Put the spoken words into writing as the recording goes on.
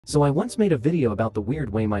So I once made a video about the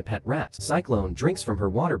weird way my pet rat, Cyclone, drinks from her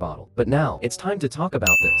water bottle. But now, it's time to talk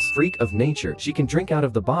about this freak of nature. She can drink out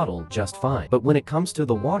of the bottle just fine. But when it comes to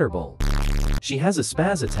the water bowl, she has a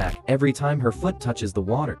spaz attack every time her foot touches the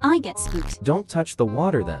water. I get spooked. Don't touch the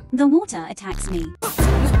water then. The water attacks me.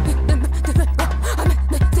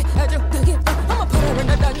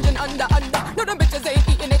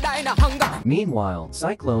 Meanwhile,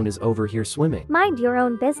 Cyclone is over here swimming. Mind your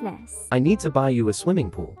own business. I need to buy you a swimming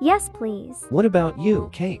pool. Yes, please. What about you,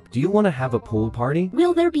 Cape? Do you want to have a pool party?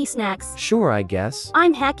 Will there be snacks? Sure, I guess.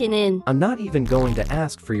 I'm hacking in. I'm not even going to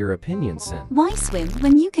ask for your opinion, Sin. Why swim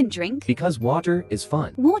when you can drink? Because water is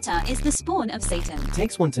fun. Water is the spawn of Satan.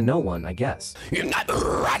 Takes one to know one, I guess.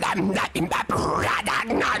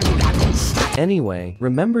 Anyway,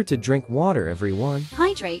 remember to drink water, everyone.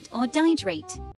 Hydrate or dihydrate.